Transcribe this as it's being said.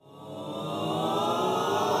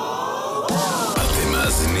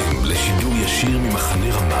שידור ישיר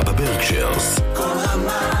ממחנה רמה בברקשיירס. כל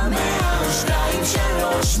רמה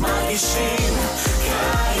 102.3 מרגישים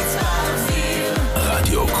קיץ באוויר.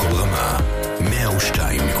 רדיו כל רמה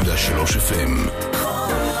 102.3 FM.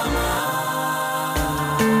 כל רמה.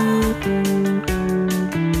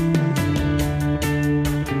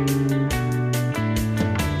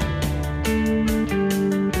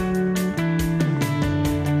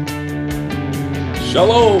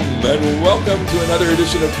 Shalom and welcome to another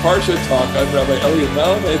edition of Parsha Talk. I'm Rabbi Elliot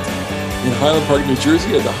Malamet in Highland Park, New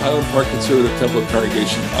Jersey at the Highland Park Conservative Temple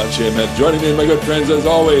Congregation, Anshe Emet. Joining me, my good friends, as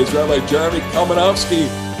always, Rabbi Jeremy Kalmanovsky,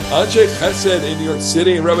 Anshe Chesed in New York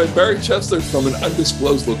City, and Rabbi Barry Chesler from an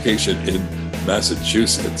undisclosed location in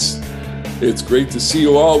Massachusetts. It's great to see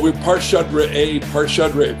you all. We're Parshat Re'eh,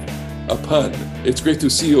 a pun. It's great to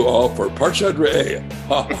see you all for Parshat Re'eh.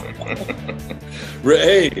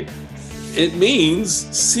 Re'eh. It means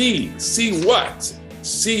see. See what?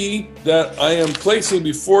 See that I am placing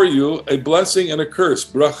before you a blessing and a curse.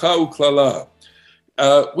 Bracha u'klala.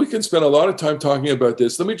 We can spend a lot of time talking about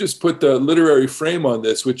this. Let me just put the literary frame on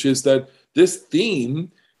this, which is that this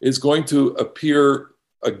theme is going to appear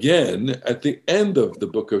again at the end of the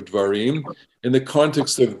book of Dvarim in the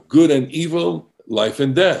context of good and evil, life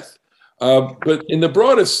and death. But in the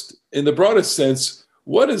broadest sense,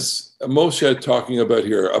 what is Moshe talking about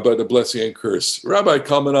here, about the blessing and curse? Rabbi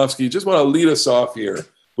Kalmanovsky, you just want to lead us off here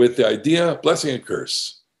with the idea, blessing and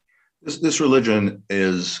curse. This religion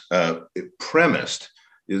is premised.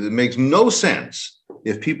 It makes no sense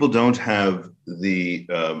if people don't have the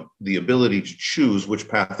ability to choose which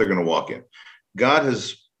path they're going to walk in. God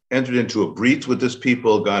has entered into a brit with this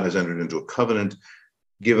people. God has entered into a covenant,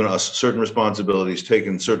 given us certain responsibilities,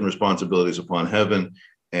 taken certain responsibilities upon heaven,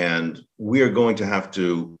 and we are going to have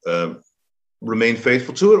to remain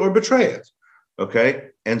faithful to it or betray it,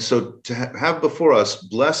 okay? And so to have before us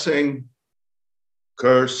blessing,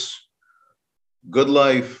 curse, good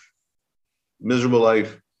life, miserable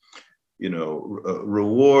life,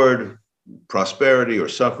 reward, prosperity or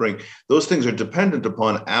suffering, those things are dependent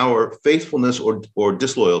upon our faithfulness or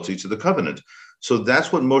disloyalty to the covenant. So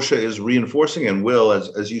that's what Moshe is reinforcing and will,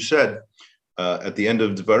 as you said, at the end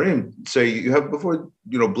of Dvarim, say you have before,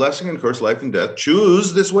 blessing and curse, life and death.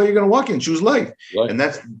 Choose this way you're going to walk in. Choose life. Right. And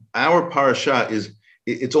that's our parasha.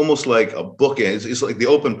 It's almost like a bookend. It's like the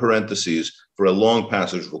open parentheses for a long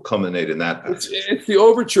passage will culminate in that passage. It's the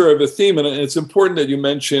overture of the theme, and it's important that you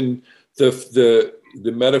mention the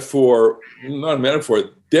metaphor, not a metaphor,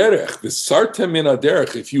 derech, the sartem min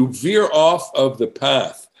derech. If you veer off of the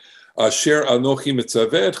path, Asher anochi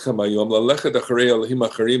mitzavetchem hayom lalechet acharei elohim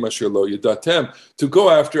acharim asher lo yadatem, to go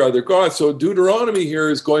after other gods. So Deuteronomy here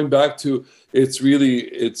is going back to its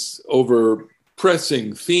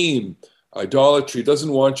overpressing theme. Idolatry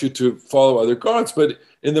doesn't want you to follow other gods, but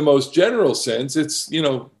in the most general sense, it's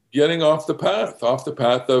getting off the path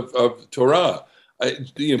of Torah.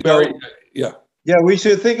 Barry, yeah. Yeah, we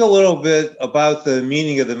should think a little bit about the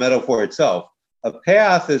meaning of the metaphor itself. A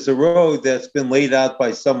path is a road that's been laid out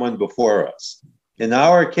by someone before us. In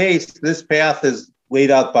our case, this path is laid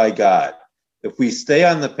out by God. If we stay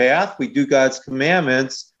on the path, we do God's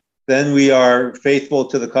commandments, then we are faithful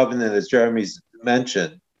to the covenant, as Jeremy's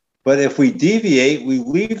mentioned. But if we deviate, we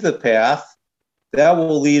leave the path, that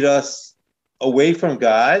will lead us away from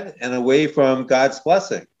God and away from God's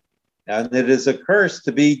blessing. And it is a curse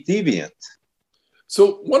to be deviant.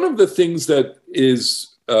 So one of the things that is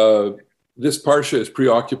this parsha is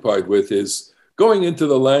preoccupied with is going into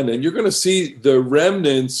the land, and you're going to see the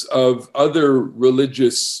remnants of other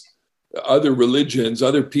religions,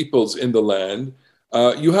 other peoples in the land.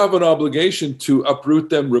 You have an obligation to uproot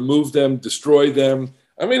them, remove them, destroy them.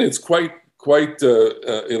 I mean, it's quite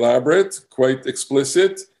elaborate, quite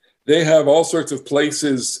explicit. They have all sorts of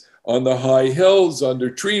places on the high hills, under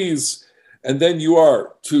trees, and then you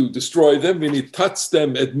are to destroy them. V'nitatz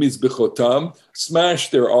them et mizbechotam, smash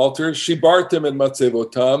their altars. Shibartem et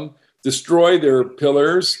matzevotam, destroy their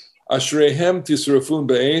pillars. Ashrehem tisrafun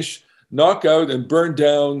be'esh, knock out and burn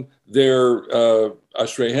down their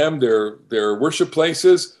ashrehem, their worship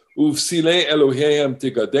places. Uvsile Eloheim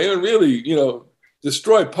tigadeh, and really,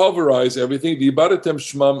 destroy, pulverize everything. V'ibadatem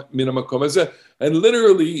shmam min hamakom hazeh, and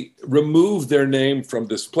literally remove their name from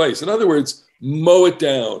this place. In other words, mow it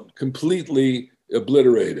down, completely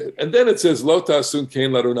obliterate it. And then it says, Lo ta'asun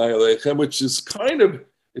kein l'Adonai Elohechem, which is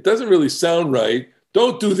it doesn't really sound right.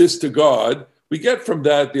 Don't do this to God. We get from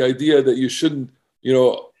that the idea that you shouldn't,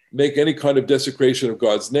 make any kind of desecration of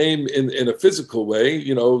God's name in a physical way,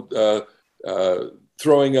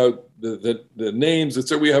 throwing out the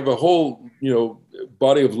names. We have a whole,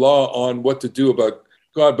 body of law on what to do about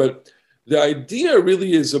God. But the idea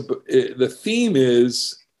really is, the theme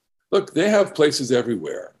is, look, they have places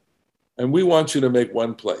everywhere, and we want you to make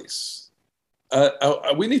one place.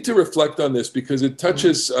 We need to reflect on this because it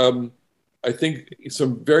touches, I think,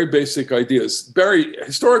 some very basic ideas. Barry,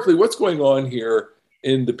 historically, what's going on here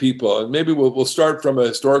in the people? And maybe we'll start from a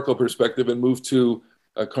historical perspective and move to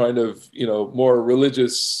a kind of, more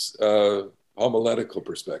religious, homiletical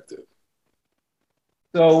perspective.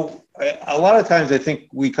 So a lot of times I think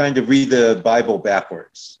we kind of read the Bible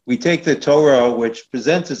backwards. We take the Torah, which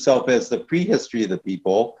presents itself as the prehistory of the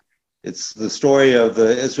people. It's the story of the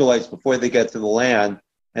Israelites before they get to the land,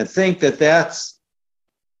 and think that that's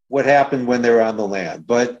what happened when they were on the land.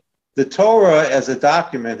 But the Torah as a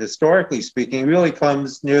document, historically speaking, really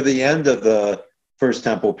comes near the end of the First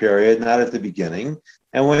Temple period, not at the beginning.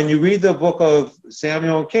 And when you read the book of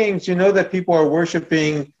Samuel and Kings, you know that people are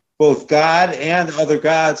worshiping both God and other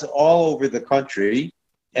gods all over the country.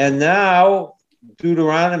 And now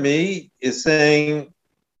Deuteronomy is saying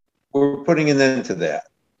we're putting an end to that.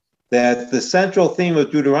 That the central theme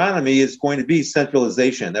of Deuteronomy is going to be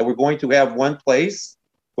centralization, that we're going to have one place,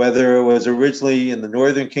 whether it was originally in the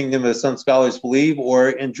northern kingdom, as some scholars believe,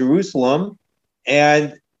 or in Jerusalem,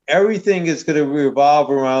 and everything is going to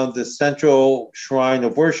revolve around the central shrine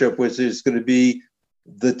of worship, which is going to be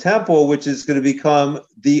the temple, which is going to become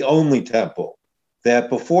the only temple. That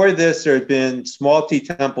before this, there had been small t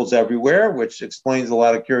temples everywhere, which explains a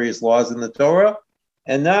lot of curious laws in the Torah.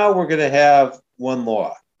 And now we're going to have one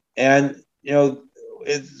law. And,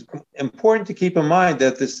 it's important to keep in mind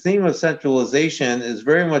that this theme of centralization is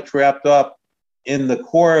very much wrapped up in the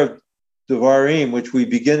core of Devarim, which we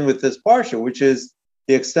begin with this parsha, which is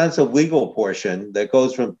the extensive legal portion that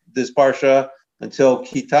goes from this parsha until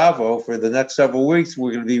Kitavo. For the next several weeks,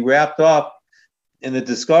 we're going to be wrapped up in a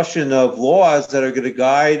discussion of laws that are going to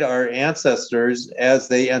guide our ancestors as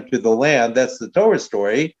they enter the land. That's the Torah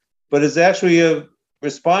story, but it's actually a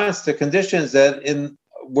response to conditions that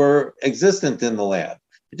were existent in the land.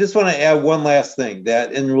 I just want to add one last thing,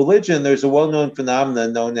 that in religion, there's a well-known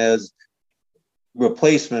phenomenon known as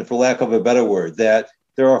replacement, for lack of a better word, that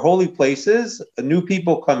there are holy places, new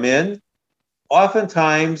people come in,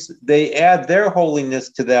 oftentimes they add their holiness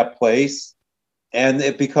to that place, and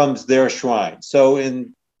it becomes their shrine. So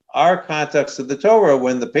in our context of the Torah,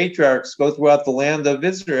 when the patriarchs go throughout the land of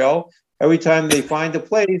Israel, every time they find a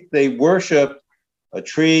place, they worship a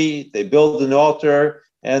tree, they build an altar,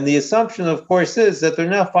 and the assumption, of course, is that they're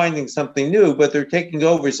not finding something new, but they're taking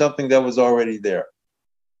over something that was already there.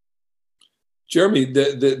 Jeremy,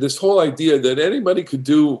 this whole idea that anybody could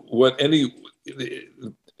do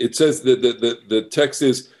it says that the text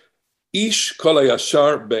is Ish kol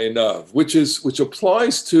hayashar be'einav, which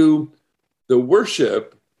applies to the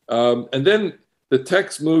worship, and then the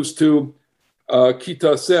text moves to Ki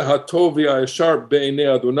taseh hatov v'hayashar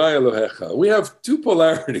be'einei Adonai Elohecha. We have two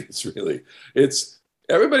polarities, really. It's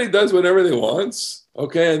everybody does whatever they want,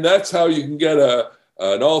 okay, and that's how you can get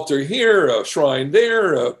an altar here, a shrine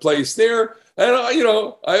there, a place there. And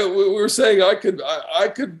we were saying I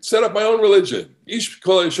could set up my own religion. Ish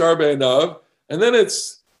kol hayashar be'einav, and then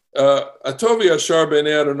it's Atov v'hayashar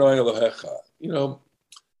be'einei Adonai Elohecha.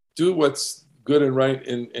 Do what's good and right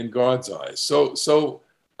in God's eyes. So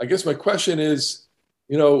I guess my question is,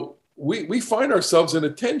 we find ourselves in a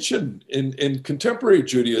tension in contemporary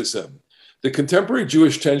Judaism. The contemporary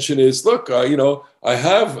Jewish tension is, look, I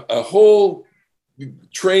have a whole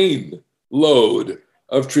train load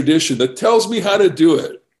of tradition that tells me how to do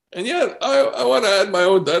it. And yet I want to add my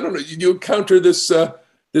own. I don't know, you encounter this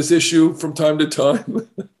issue from time to time?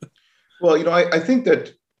 Well, I think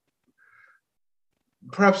that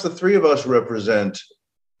perhaps the three of us represent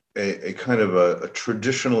a kind of a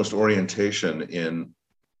traditionalist orientation in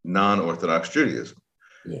non-Orthodox Judaism,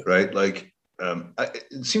 right? Like,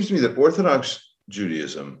 it seems to me that Orthodox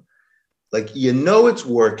Judaism, it's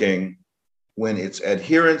working when its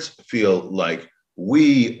adherents feel like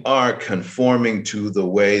we are conforming to the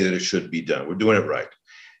way that it should be done. We're doing it right.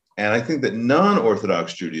 And I think that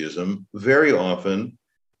non-Orthodox Judaism, very often,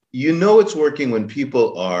 it's working when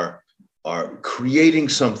people are creating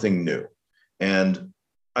something new. And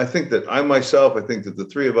I think that I think that the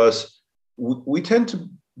three of us, we tend to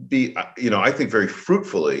be, I think very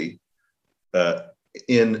fruitfully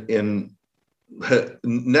in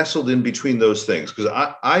nestled in between those things. Because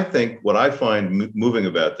I think what I find moving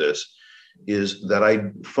about this is that I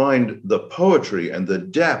find the poetry and the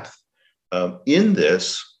depth in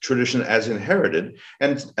this tradition as inherited.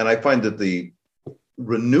 And I find that the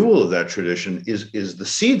renewal of that tradition is the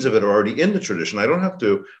seeds of it are already in the tradition. I don't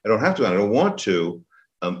want to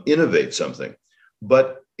innovate something.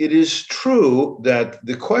 But it is true that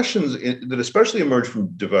the questions that especially emerge from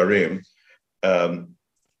Devarim, I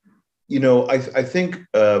think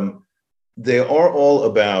they are all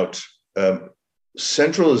about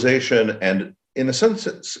centralization and, in a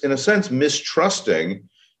sense, mistrusting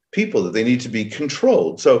people, that they need to be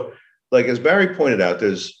controlled. So, like as Barry pointed out,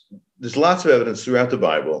 there's lots of evidence throughout the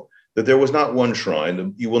Bible that there was not one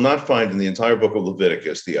shrine. You will not find in the entire book of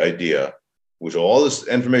Leviticus the idea, which all this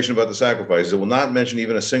information about the sacrifices, it will not mention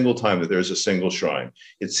even a single time that there is a single shrine.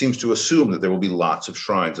 It seems to assume that there will be lots of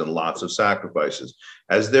shrines and lots of sacrifices,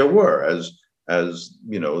 as there were, as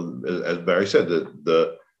Barry said,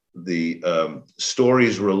 the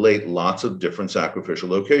stories relate lots of different sacrificial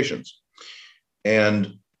locations.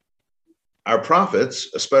 And our prophets,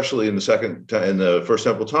 especially in the first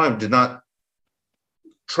temple time, did not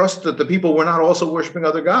trust that the people were not also worshiping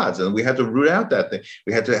other gods. And we had to root out that thing.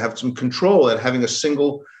 We had to have some control at having a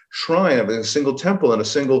single shrine, having a single temple and a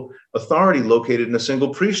single authority located in a single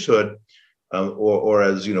priesthood, or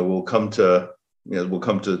as we'll come to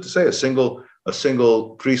say, a single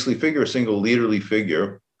priestly figure, a single leaderly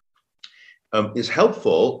figure, is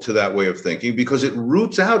helpful to that way of thinking, because it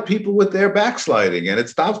roots out people with their backsliding and it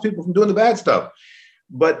stops people from doing the bad stuff.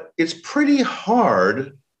 But it's pretty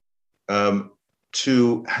hard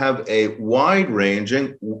to have a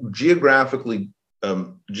wide-ranging, geographically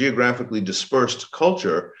dispersed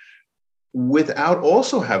culture without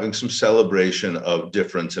also having some celebration of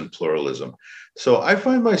difference and pluralism. So I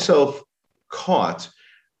find myself caught.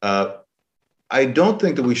 I don't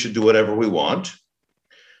think that we should do whatever we want,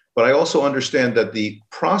 but I also understand that the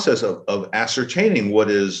process of ascertaining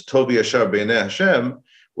what is Tov Yashar B'nei Hashem,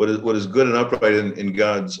 what is good and upright in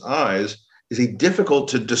God's eyes, is a difficult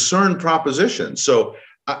to discern proposition. So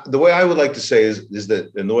the way I would like to say is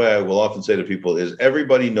that, and the way I will often say to people is,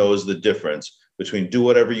 everybody knows the difference between do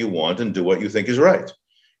whatever you want and do what you think is right.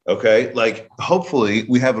 Okay, like hopefully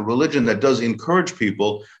we have a religion that does encourage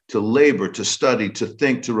people to labor, to study, to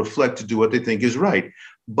think, to reflect, to do what they think is right,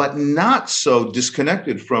 but not so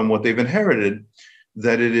disconnected from what they've inherited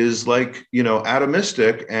that it is like,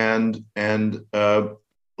 atomistic and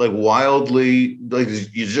like wildly, like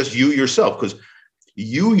you yourself, because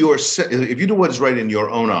if you do what is right in your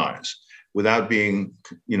own eyes without being,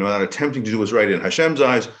 without attempting to do what's right in Hashem's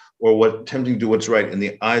eyes, or attempting to do what's right in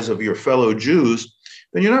the eyes of your fellow Jews,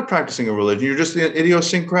 then you're not practicing a religion. You're just an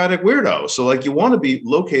idiosyncratic weirdo. So like you want to be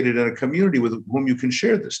located in a community with whom you can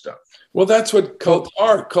share this stuff. Well, that's what cults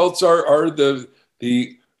are. Cults are the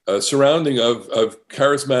surrounding of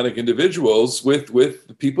charismatic individuals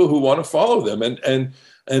with people who want to follow them.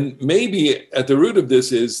 And maybe at the root of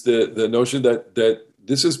this is the notion that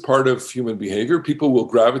this is part of human behavior. People will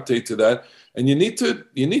gravitate to that. And you need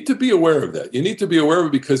to be aware of that. You need to be aware of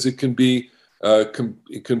it because it can be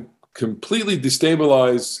it can completely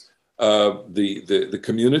destabilize the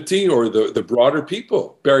community or the broader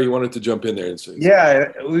people. Barry, you wanted to jump in there and say,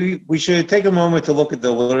 yeah, we should take a moment to look at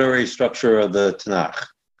the literary structure of the Tanakh.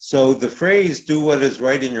 So the phrase "do what is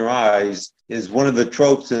right in your eyes" is one of the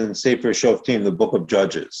tropes in Sefer Shoftim, the Book of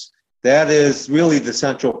Judges. That is really the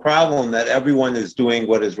central problem, that everyone is doing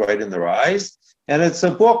what is right in their eyes. And it's a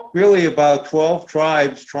book really about 12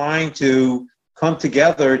 tribes trying to come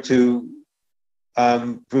together to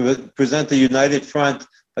present a united front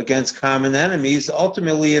against common enemies.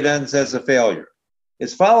 Ultimately, it ends as a failure.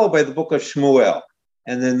 It's followed by the book of Shmuel.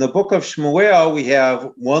 And in the book of Shmuel, we have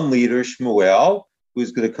one leader, Shmuel,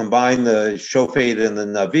 who's going to combine the Shofet and the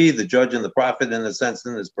Navi, the judge and the prophet in a sense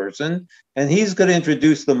in this person. And he's going to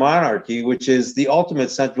introduce the monarchy, which is the ultimate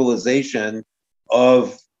centralization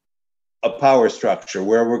of a power structure,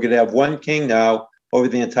 where we're going to have one king now over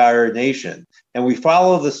the entire nation. And we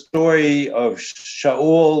follow the story of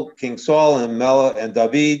Shaul, King Saul, and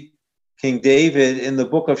David, King David, in the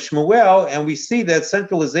book of Shmuel, and we see that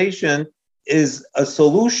centralization is a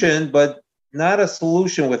solution, but not a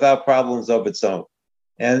solution without problems of its own.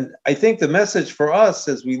 And I think the message for us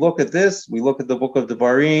as we look at this, we look at the book of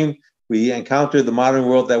Devarim, we encounter the modern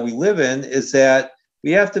world that we live in, is that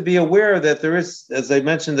we have to be aware that there is, as I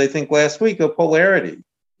mentioned, I think last week, a polarity.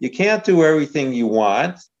 You can't do everything you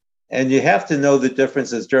want, and you have to know the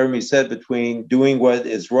difference, as Jeremy said, between doing what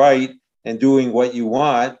is right and doing what you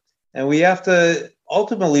want. And we have to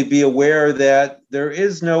ultimately be aware that there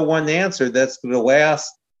is no one answer that's going to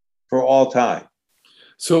last for all time.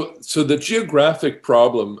 So the geographic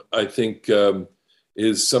problem, I think,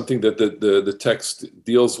 is something that the text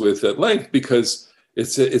deals with at length, because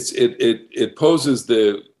it poses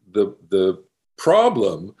the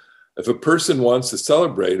problem. If a person wants to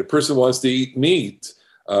celebrate, a person wants to eat meat,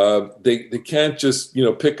 they can't just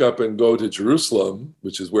pick up and go to Jerusalem,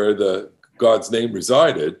 which is where the God's name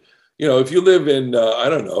resided. If you live in, I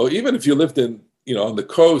don't know, even if you lived in, on the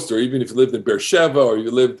coast, or even if you lived in Beersheba, or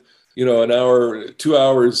you lived, an hour, 2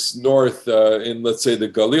 hours north in, let's say, the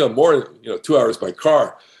Galil, more, 2 hours by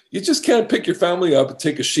car, you just can't pick your family up and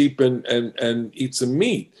take a sheep and eat some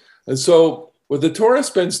meat. And so what the Torah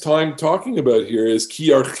spends time talking about here is Ki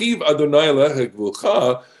yarchiv Adonai Elohecha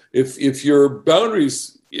gvulcha. If your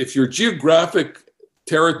boundaries, if your geographic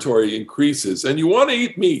territory increases and you want to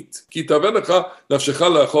eat meat, Ki tavenecha nafshecha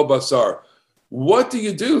le'achol basar. What do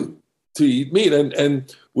you do to eat meat?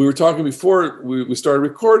 And we were talking before we started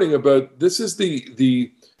recording about this is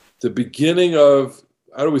the beginning of,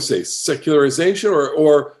 how do we say, secularization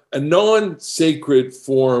or a non-sacred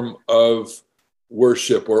form of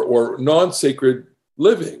worship or non-sacred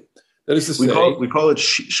living. That is to say, we call it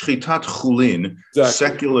shchitat chulin,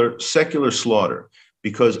 exactly. secular slaughter,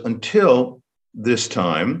 because until this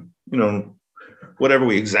time, whatever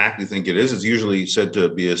we exactly think it is, it's usually said to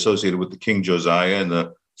be associated with the King Josiah in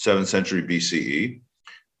the 7th century BCE.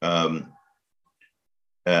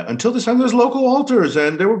 Until this time, there's local altars,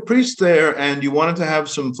 and there were priests there, and you wanted to have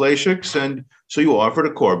some fleishiks, and so you offered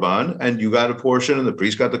a korban, and you got a portion, and the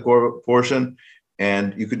priest got the portion,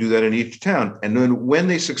 and you could do that in each town. And then when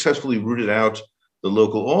they successfully rooted out the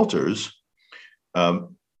local altars,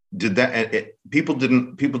 people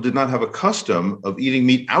did not have a custom of eating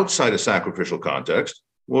meat outside a sacrificial context.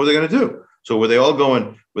 What were they going to do? So were they all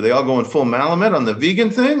going full Malamet on the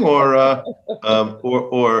vegan thing,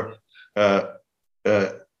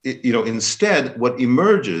 instead, what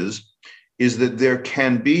emerges is that there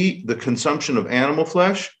can be the consumption of animal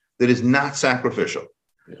flesh that is not sacrificial.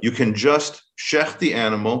 Yeah. You can just shech the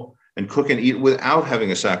animal and cook and eat without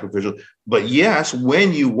having a sacrificial. But yes,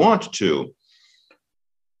 when you want to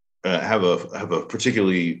have a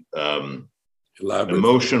particularly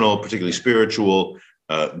emotional, particularly spiritual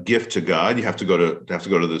gift to God, you have to go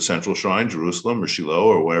to the central shrine, Jerusalem or Shiloh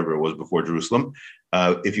or wherever it was before Jerusalem.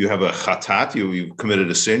 If you have a chatat, you've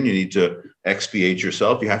committed a sin, you need to expiate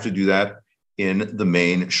yourself. You have to do that in the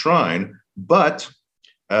main shrine. But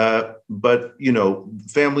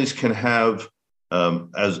families can have,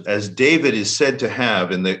 as David is said to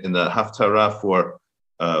have in the Haftarah for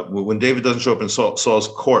when David doesn't show up in Saul's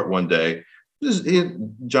court one day.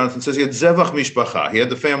 Jonathan says he had zevach mishpacha. He had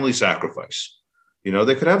the family sacrifice. They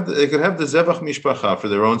could have the zevach mishpacha for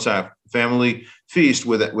their own family feast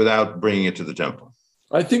without bringing it to the temple.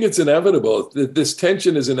 I think it's inevitable. This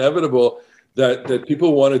tension is inevitable that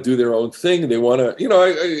people want to do their own thing. They want to,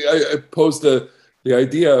 I posed the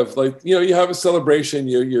idea of you have a celebration,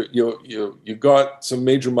 you got some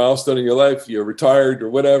major milestone in your life, you're retired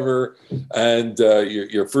or whatever, and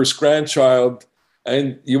your first grandchild,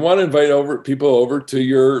 and you want to invite people over to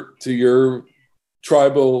your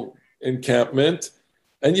tribal encampment,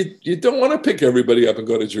 and you don't want to pick everybody up and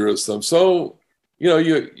go to Jerusalem. So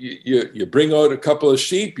you bring out a couple of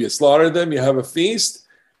sheep, you slaughter them, you have a feast,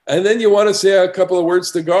 and then you want to say a couple of words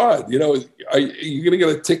to God. Are you going to get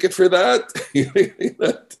a ticket for that?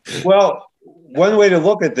 Well, one way to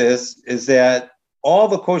look at this is that all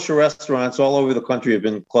the kosher restaurants all over the country have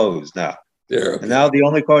been closed now. Okay. And now the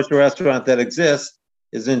only kosher restaurant that exists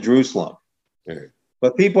is in Jerusalem. Okay.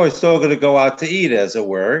 But people are still going to go out to eat, as it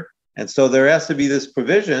were. And so there has to be this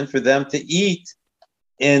provision for them to eat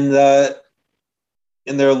in their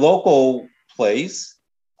local place,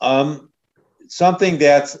 something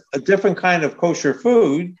that's a different kind of kosher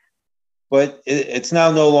food, but it's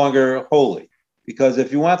now no longer holy. Because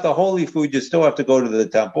if you want the holy food, you still have to go to the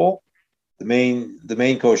temple, the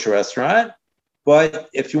main kosher restaurant. But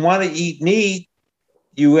if you want to eat meat,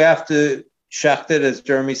 you have to shecht it, as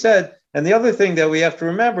Jeremy said. And the other thing that we have to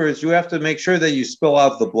remember is you have to make sure that you spill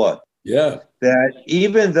out the blood. Yeah. That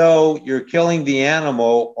even though you're killing the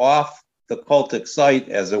animal off the cultic site,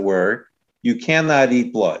 as it were, you cannot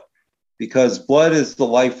eat blood, because blood is the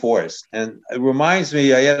life force. And it reminds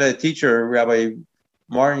me, I had a teacher, Rabbi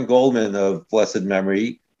Martin Goldman of blessed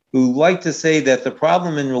memory, who liked to say that the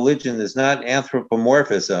problem in religion is not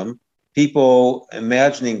anthropomorphism, people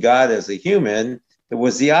imagining God as a human. It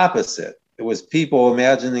was the opposite. It was people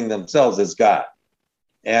imagining themselves as God.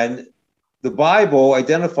 And the Bible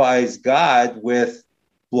identifies God with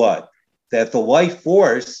blood, that the life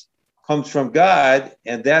force comes from God,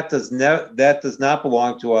 and that does not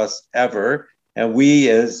belong to us ever. And we,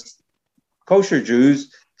 as kosher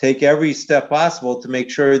Jews, take every step possible to make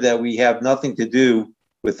sure that we have nothing to do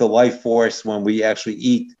with the life force when we actually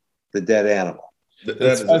eat the dead animal. That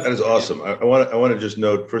is awesome. I want to just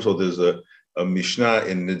note, first of all, there's a Mishnah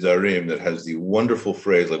in Nidarim that has the wonderful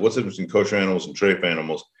phrase, what's the difference between kosher animals and treif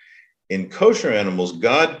animals? In kosher animals,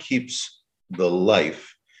 God keeps the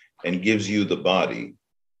life and gives you the body.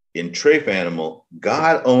 In treif animal,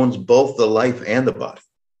 God owns both the life and the body.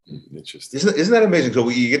 Interesting. Isn't that amazing? So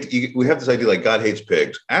we have this idea like God hates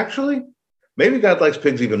pigs. Actually, maybe God likes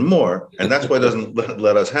pigs even more, and that's why he doesn't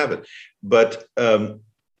let us have it. But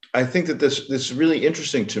I think that this is really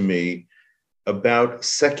interesting to me about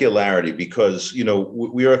secularity, because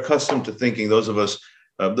we are accustomed to thinking, those of us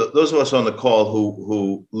on the call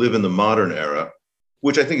who live in the modern era,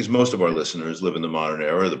 which I think is most of our listeners live in the modern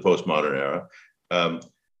era, the postmodern era.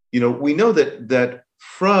 We know that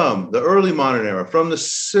from the early modern era, from the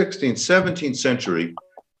 16th, 17th century,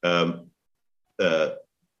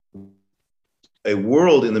 a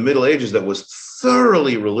world in the Middle Ages that was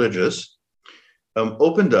thoroughly religious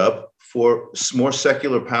opened up for more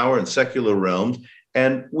secular power and secular realms.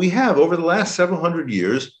 And we have, over the last several hundred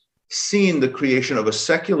years, seen the creation of a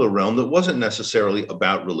secular realm that wasn't necessarily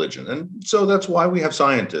about religion. And so that's why we have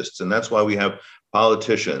scientists, and that's why we have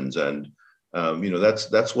politicians, and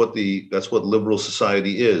that's what liberal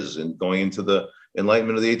society is, and going into the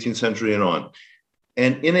Enlightenment of the 18th century and on.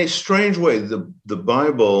 And in a strange way, the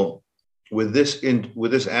Bible, with this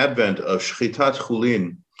advent of Shchitat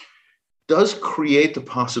Chulin, does create the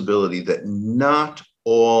possibility that not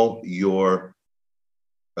all your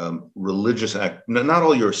religious act, not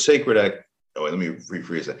all your sacred act. Oh, let me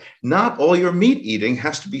rephrase that. Not all your meat eating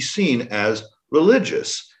has to be seen as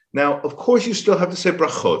religious. Now, of course, you still have to say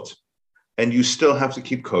brachot, and you still have to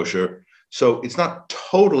keep kosher. So it's not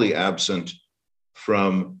totally absent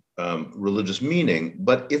from religious meaning,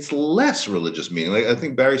 but it's less religious meaning. Like I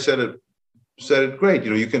think Barry said it great.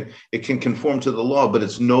 It can conform to the law, but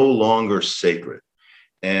it's no longer sacred.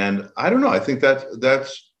 And I don't know. I think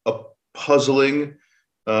that's a puzzling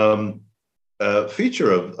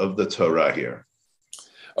feature of the Torah here.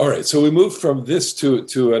 All right. So we move from this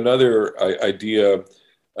to another idea.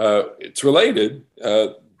 It's related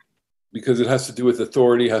because it has to do with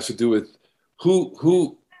authority, has to do with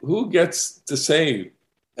who gets to say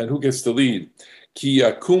and who gets to lead. Ki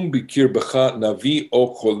yakum bikirbecha navi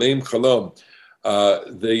o cholem chalom.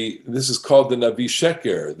 This is called the Navi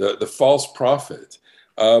Sheker, the false prophet.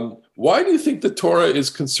 Why do you think the Torah is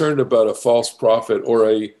concerned about a false prophet or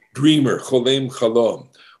a dreamer, cholem chalom?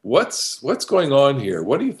 What's going on here?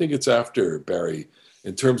 What do you think it's after, Barry,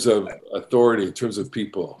 in terms of authority, in terms of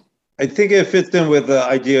people? I think it fits in with the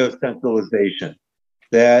idea of centralization.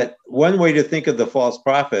 That one way to think of the false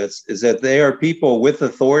prophets is that they are people with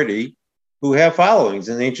authority who have followings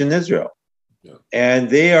in ancient Israel. Yeah. And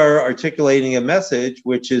they are articulating a message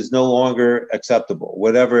which is no longer acceptable,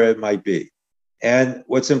 whatever it might be. And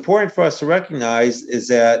what's important for us to recognize is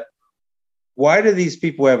that why do these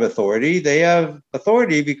people have authority? They have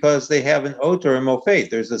authority because they have an ot or a mofet.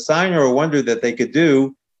 There's a sign or a wonder that they could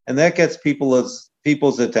do, and that gets people's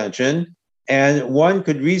attention. And one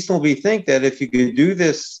could reasonably think that if you could do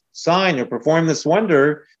this sign or perform this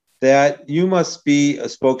wonder, that you must be a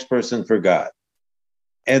spokesperson for God.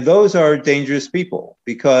 And those are dangerous people,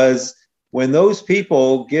 because when those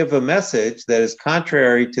people give a message that is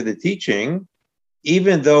contrary to the teaching,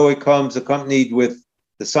 even though it comes accompanied with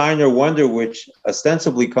the sign or wonder which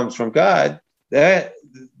ostensibly comes from God, that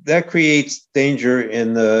creates danger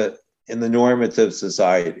in the normative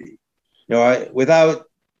society.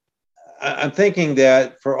 I'm thinking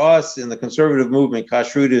that for us in the conservative movement,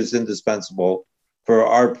 kashrut is indispensable for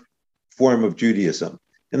our form of Judaism.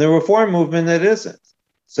 In the Reform movement, it isn't.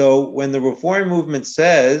 So when the Reform movement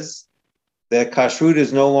says that kashrut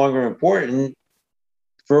is no longer important,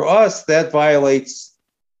 for us, that violates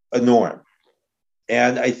a norm.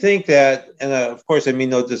 And I think that, and of course, I mean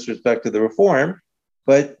no disrespect to the Reform,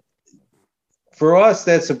 but for us,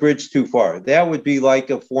 that's a bridge too far. That would be like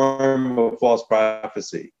a form of false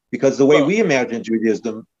prophecy, because the way we imagine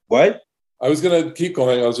Judaism, what? I was going to keep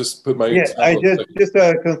going. I'll just put my... Yeah, I just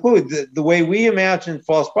conclude. The way we imagine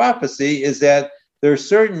false prophecy is that there are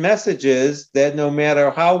certain messages that no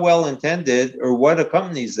matter how well intended or what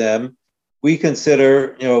accompanies them, we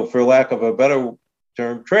consider, for lack of a better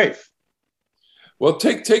term, treif. Well,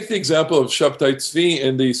 take the example of Shabtai Tzvi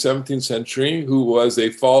in the 17th century, who was a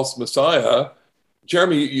false messiah.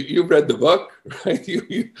 Jeremy, you read the book, right?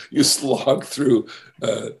 You slogged through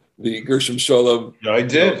the Gershom Scholem. I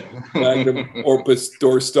did. Magnum Opus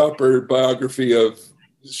Doorstopper biography of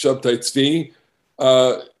Shabtai Tzvi.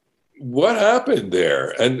 What happened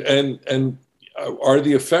there? And are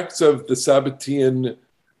the effects of the Sabbatean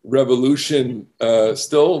revolution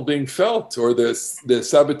still being felt, or the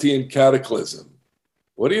Sabbatean cataclysm?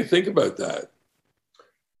 What do you think about that?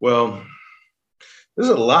 Well, there's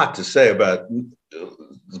a lot to say about,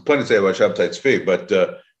 there's plenty to say about Shabtai Tzvi, but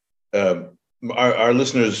our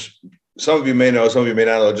listeners some of you may know, some of you may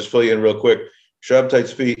not. I'll just fill you in real quick. Shabtai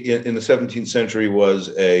Tzvi in the 17th century was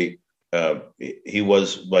he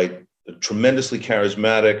was like tremendously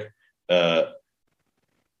charismatic.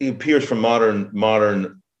 He appears from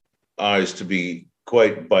modern eyes to be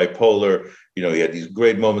quite bipolar. You know, he had these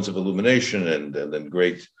great moments of illumination and then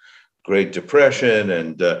great depression.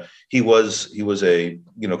 And he was a,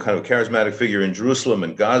 you know, kind of charismatic figure in Jerusalem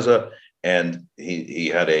and Gaza. And he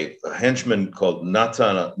had a henchman called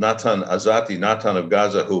Natan Azati, Natan of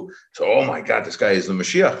Gaza, who said, "Oh my God, this guy is the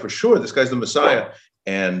Mashiach for sure. This guy's the Messiah."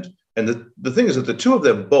 And the thing is that the two of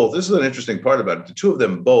them both, this is an interesting part about it, the two of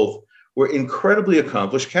them both were incredibly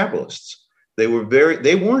accomplished Kabbalists. They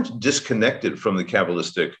weren't disconnected from the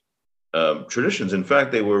Kabbalistic traditions. In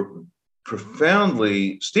fact, they were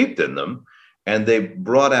profoundly steeped in them, and they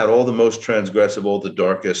brought out all the most transgressive, all the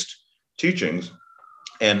darkest teachings.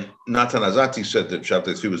 And Natan Azati said that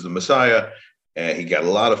Shabtai Tzvi was the Messiah, and he got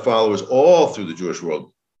a lot of followers all through the Jewish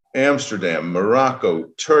world: Amsterdam, Morocco,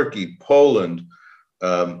 Turkey, Poland,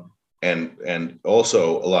 and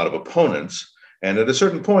also a lot of opponents. And at a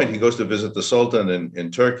certain point, he goes to visit the Sultan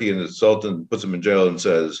in Turkey, and the Sultan puts him in jail and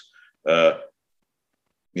says,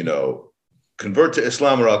 convert to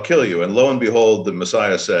Islam or I'll kill you. And lo and behold, the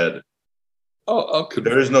Messiah said,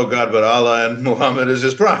 there is no God but Allah, and Muhammad is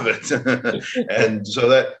his prophet. And so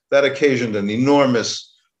that occasioned an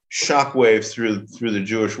enormous shockwave through the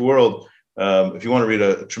Jewish world. If you want to read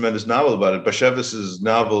a tremendous novel about it, Bashevis's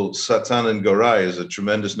novel Satan and Gorai is a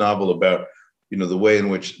tremendous novel about, you know, the way in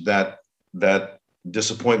which that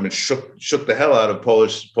disappointment shook the hell out of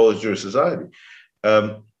Polish Jewish society.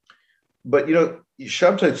 But you know,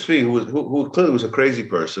 Shabtai Tzvi, who clearly was a crazy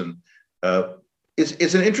person,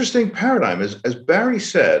 it's an interesting paradigm. As Barry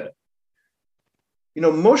said, you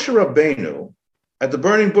know, Moshe Rabbeinu at the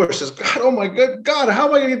burning bush says, "God, oh my God, how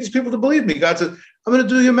am I going to get these people to believe me?" God says, "I'm going to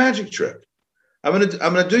do you a magic trick. I'm going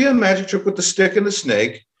to do you a magic trick with the stick and the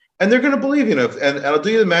snake, and they're going to believe you. And I'll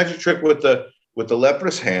do you the magic trick with the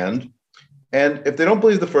leprous hand. And if they don't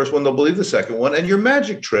believe the first one, they'll believe the second one. And your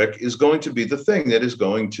magic trick is going to be the thing that is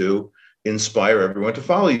going to inspire everyone to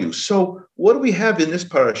follow you." So what do we have in this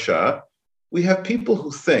parasha? We have people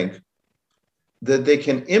who think that they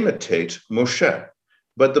can imitate Moshe.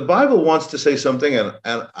 But the Bible wants to say something, and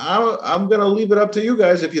I'm going to leave it up to you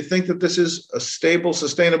guys if you think that this is a stable,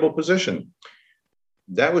 sustainable position.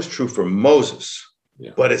 That was true for Moses,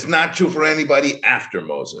 but it's not true for anybody after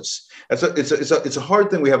Moses. It's a hard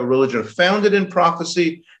thing. We have a religion founded in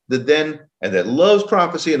prophecy that loves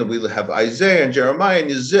prophecy, and then we have Isaiah and Jeremiah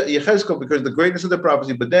and Yechezkel because of the greatness of the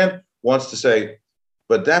prophecy, but then wants to say,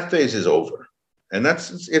 but that phase is over. And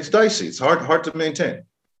it's dicey. It's hard to maintain.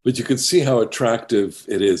 But you can see how attractive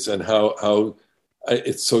it is and how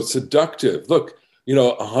it's so seductive. Look, you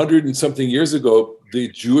know, 100 and something years ago, the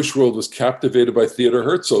Jewish world was captivated by Theodor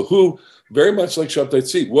Herzl, who, very much like Shabtai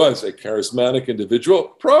Tzvi, was a charismatic individual,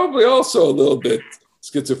 probably also a little bit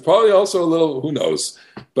schizophrenic, probably also a little, who knows,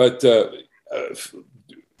 but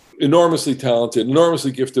enormously talented,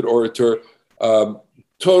 enormously gifted orator,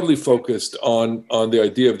 totally focused on the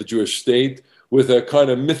idea of the Jewish state with a kind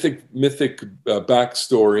of mythic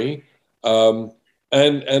backstory,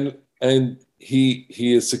 and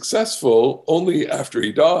he is successful only after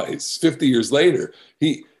he dies. 50 years later,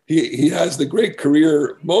 he has the great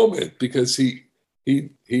career moment because he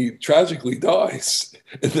tragically dies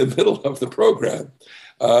in the middle of the program,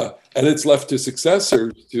 and it's left to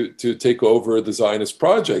successors to take over the Zionist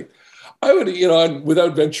project. I would, you know,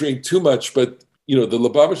 without venturing too much, but you know, the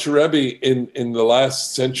Lubavitcher Rebbe in the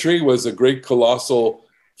last century was a great colossal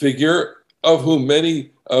figure of whom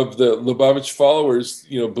many of the Lubavitch followers,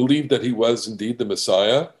 you know, believed that he was indeed the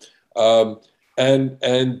Messiah. You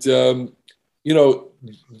know,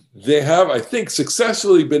 they have, I think,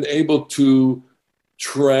 successfully been able to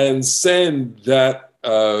transcend that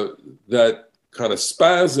kind of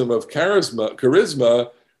spasm of charisma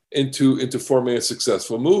into forming a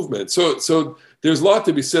successful movement. So there's a lot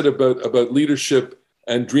to be said about leadership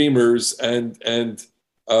and dreamers and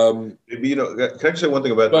you know, can I just say one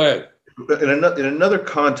thing about that? In another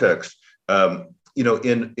context, you know,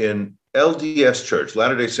 in LDS Church,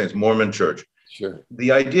 Latter-day Saints, Mormon Church, sure,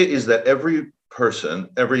 the idea is that every person,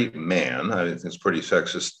 every man, I think it's a pretty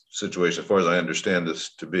sexist situation as far as I understand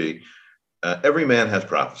this to be, every man has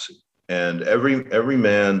prophecy, and every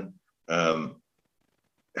man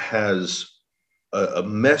has a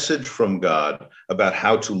message from God about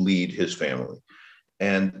how to lead his family.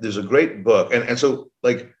 And there's a great book. And so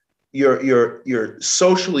like your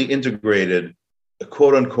socially integrated,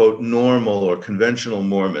 quote unquote, normal or conventional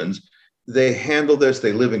Mormons, they handle this,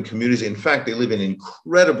 they live in communities. In fact, they live in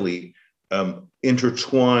incredibly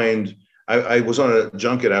intertwined I was on a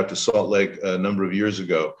junket out to Salt Lake a number of years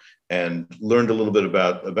ago and learned a little bit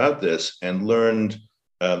about this, and learned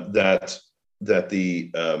that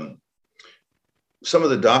the some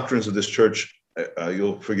of the doctrines of this church,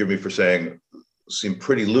 you'll forgive me for saying, seem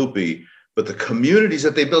pretty loopy, but the communities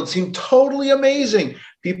that they build seem totally amazing.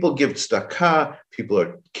 People give tzedakah,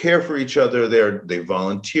 people care for each other, they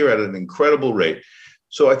volunteer at an incredible rate.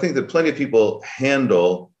 So I think that plenty of people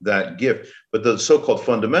handle that gift, but the so-called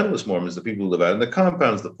fundamentalist Mormons, the people who live out in the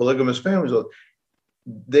compounds, the polygamous families,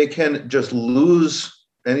 they can just lose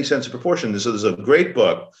any sense of proportion. So there's a great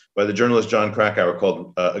book by the journalist John Krakauer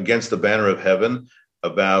called Against the Banner of Heaven,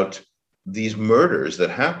 about these murders that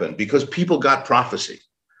happened because people got prophecy,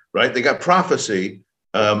 right? They got prophecy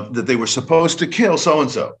that they were supposed to kill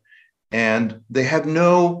so-and-so, and they have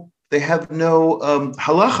no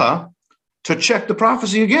halacha to check the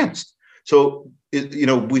prophecy against. So,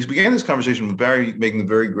 we began this conversation with Barry making the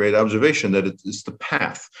very great observation that it's the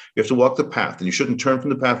path. You have to walk the path, and you shouldn't turn from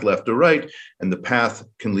the path left or right, and the path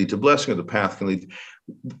can lead to blessing, or the path can lead.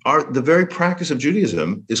 The very practice of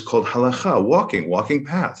Judaism is called halacha, walking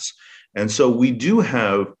paths. And so we do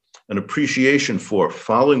have an appreciation for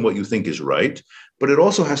following what you think is right, but it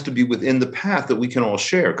also has to be within the path that we can all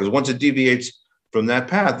share, because once it deviates from that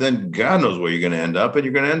path, then God knows where you're going to end up, and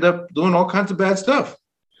you're going to end up doing all kinds of bad stuff.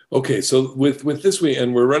 Okay, so with this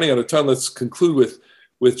and we're running out of time, let's conclude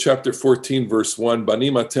with chapter 14, verse 1.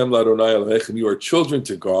 Banim atem l'Adonai Elohechem, you are children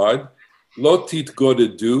to God. Lo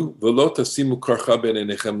titgodedu v'lo tasimu karcha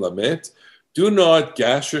b'neinechem lamet. Do not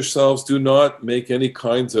gash yourselves. Do not make any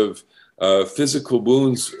kinds of physical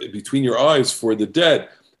wounds between your eyes for the dead.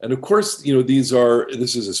 And of course,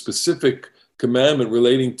 this is a specific commandment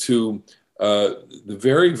relating to the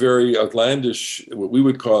very, very outlandish, what we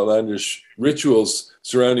would call outlandish rituals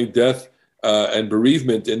surrounding death and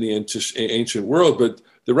bereavement in the ancient world. But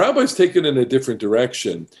the rabbis take it in a different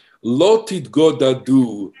direction. Lo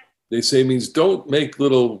titgodadu, they say, means don't make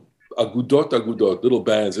little agudot, little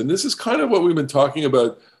bands. And this is kind of what we've been talking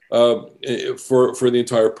about for the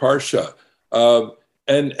entire parsha.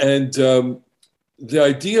 And the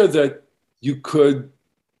idea that you could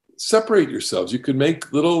separate yourselves, you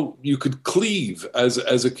could cleave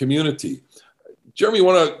as a community. Jeremy, you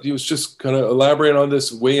want to just kind of elaborate on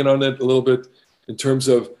this, weigh in on it a little bit in terms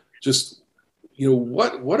of just,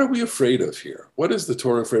 what are we afraid of here? What is the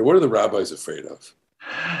Torah afraid of? What are the rabbis afraid of?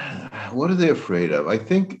 What are they afraid of? I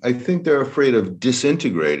think they're afraid of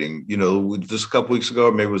disintegrating. Just a couple weeks ago,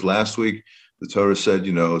 or maybe it was last week, the Torah said,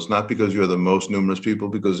 it's not because you're the most numerous people,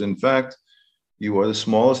 because in fact, you are the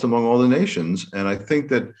smallest among all the nations. And I think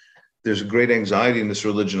that there's a great anxiety in this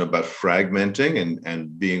religion about fragmenting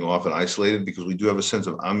and being often isolated, because we do have a sense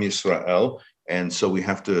of Am Yisrael, and so we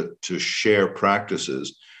have to share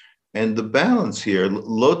practices. And the balance here,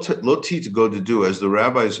 loti to go to do, as the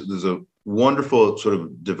rabbis, there's a wonderful sort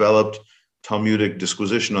of developed Talmudic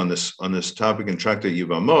disquisition on this topic in Tractate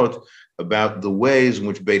Yevamot about the ways in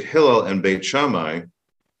which Beit Hillel and Beit Shammai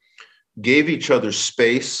gave each other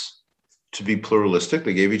space to be pluralistic.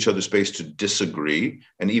 They gave each other space to disagree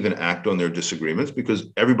and even act on their disagreements, because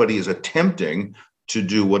everybody is attempting to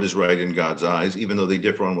do what is right in God's eyes, even though they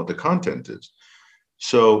differ on what the content is.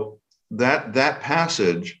 So that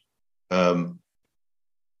passage, it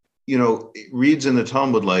reads in the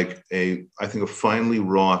Talmud like I think a finely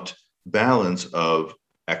wrought balance of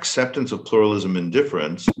acceptance of pluralism and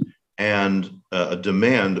difference, and a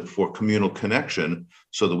demand for communal connection,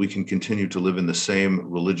 so that we can continue to live in the same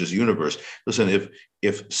religious universe. Listen,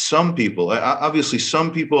 if some people, obviously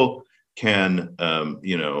some people can,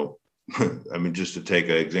 just to take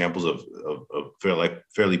examples of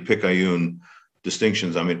fairly pikayun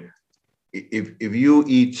distinctions. I mean, if you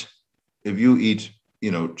eat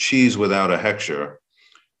cheese without a hechsher,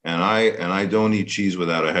 and I don't eat cheese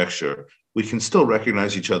without a hechsher, we can still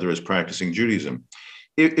recognize each other as practicing Judaism.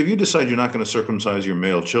 If you decide you're not going to circumcise your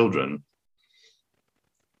male children,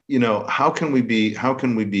 how can we be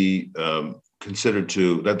considered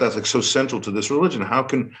to that's like so central to this religion? How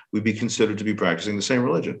can we be considered to be practicing the same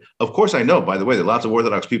religion? Of course, I know, by the way, that lots of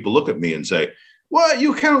Orthodox people look at me and say, "Well,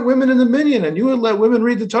 you count women in the minyan and you would let women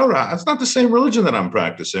read the Torah. That's not the same religion that I'm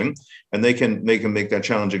practicing," and they can make that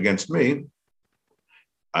challenge against me.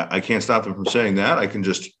 I can't stop them from saying that. I can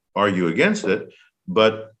just argue against it,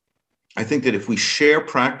 but I think that if we share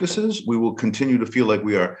practices, we will continue to feel like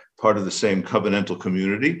we are part of the same covenantal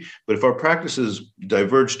community. But if our practices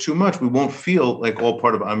diverge too much, we won't feel like all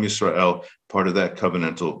part of Am Yisrael, part of that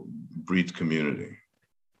covenantal breed community.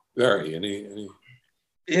 Barry, any?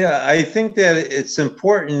 Yeah, I think that it's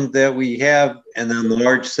important that we have an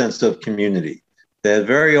enlarged sense of community. That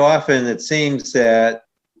very often it seems that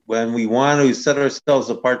when we want to set ourselves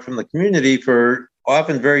apart from the community for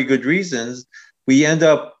often very good reasons, we end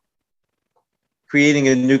up creating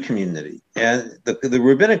a new community. And the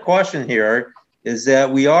rabbinic caution here is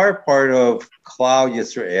that we are part of Klal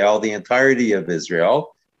Yisrael, the entirety of Israel,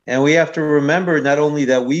 and we have to remember not only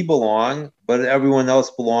that we belong, but everyone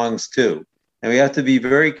else belongs too. And we have to be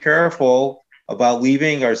very careful about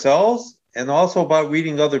leaving ourselves and also about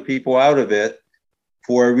reading other people out of it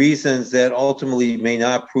for reasons that ultimately may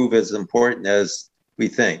not prove as important as we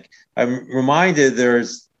think. I'm reminded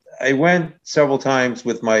I went several times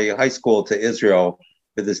with my high school to Israel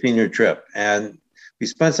for the senior trip, and we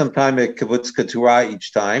spent some time at Kibbutz Keturah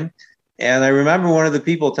each time. And I remember one of the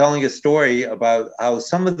people telling a story about how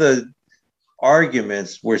some of the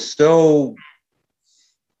arguments were so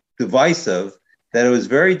divisive that it was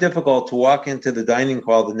very difficult to walk into the dining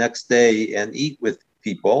hall the next day and eat with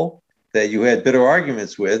people that you had bitter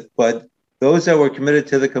arguments with. But those that were committed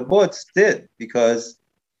to the kibbutz did, because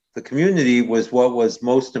the community was what was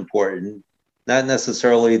most important, not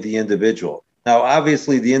necessarily the individual. Now,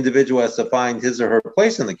 obviously, the individual has to find his or her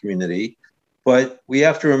place in the community, but we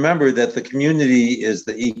have to remember that the community is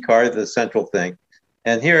the ikar, the central thing.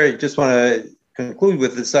 And here, I just want to conclude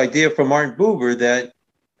with this idea from Martin Buber that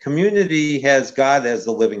community has God as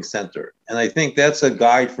the living center. And I think that's a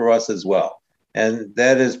guide for us as well. And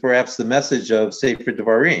that is perhaps the message of Sefer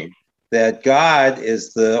Devarim, that God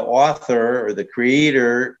is the author or the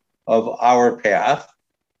creator of our path.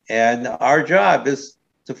 And our job is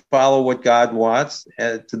to follow what God wants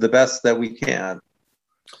to the best that we can.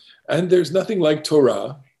 And there's nothing like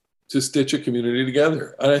Torah to stitch a community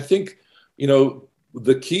together. And I think,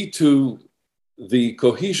 the key to the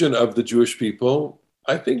cohesion of the Jewish people,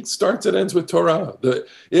 I think, starts and ends with Torah.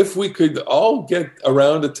 If we could all get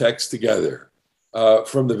around a text together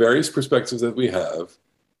from the various perspectives that we have,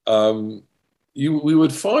 we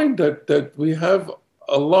would find that we have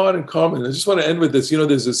a lot in common. I just want to end with this.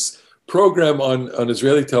 There's this program on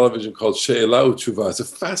Israeli television called She'ela U'Teshuva. It's a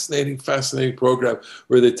fascinating program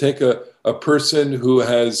where they take a person who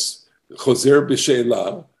has choser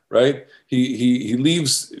b'she'ela, right? He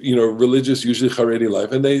leaves, religious, usually Haredi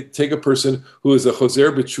life, and they take a person who is a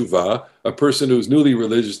choser b'tshuva, a person who's newly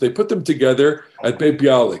religious. They put them together at Beit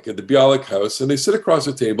Bialik, at the Bialik house, and they sit across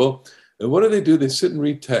a table. And what do? They sit and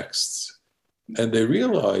read texts. And they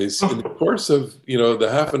realize in the course of, the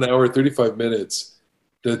half an hour, 35 minutes,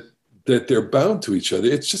 that they're bound to each other.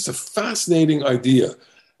 It's just a fascinating idea.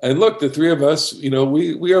 And look, the three of us,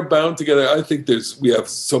 we are bound together. I think we have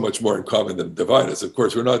so much more in common than divide us. Of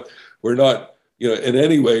course, we're not, in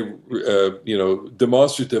any way,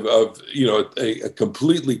 demonstrative of, a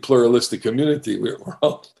completely pluralistic community. We're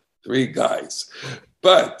all three guys,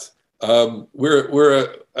 but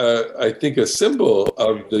we're I think, a symbol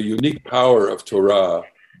of the unique power of Torah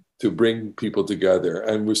to bring people together.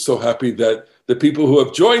 And we're so happy that the people who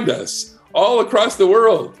have joined us all across the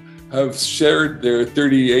world have shared their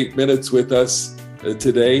 38 minutes with us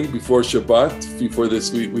today before Shabbat. Before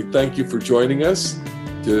this, we thank you for joining us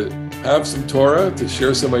to have some Torah, to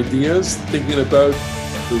share some ideas, thinking about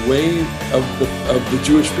the way of the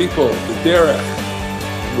Jewish people, the derech.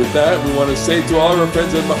 With that, we want to say to all of our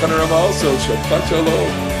friends at Machane Rama also, Shabbat Shalom.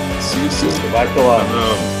 See you soon. Shabbat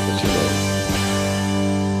Shalom.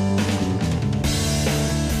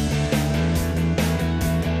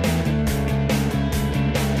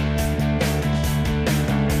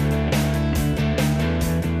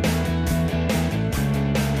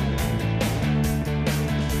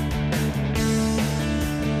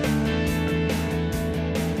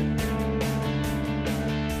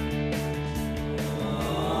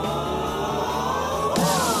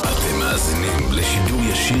 לשידור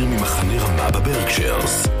ישיר ממחנה רמה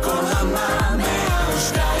בברקשיירס. כל רמה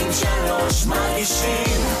 102.3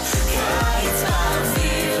 מרגישים קיץ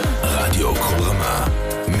באוויר. רדיו כל רמה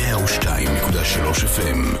 102.3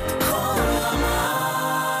 FM.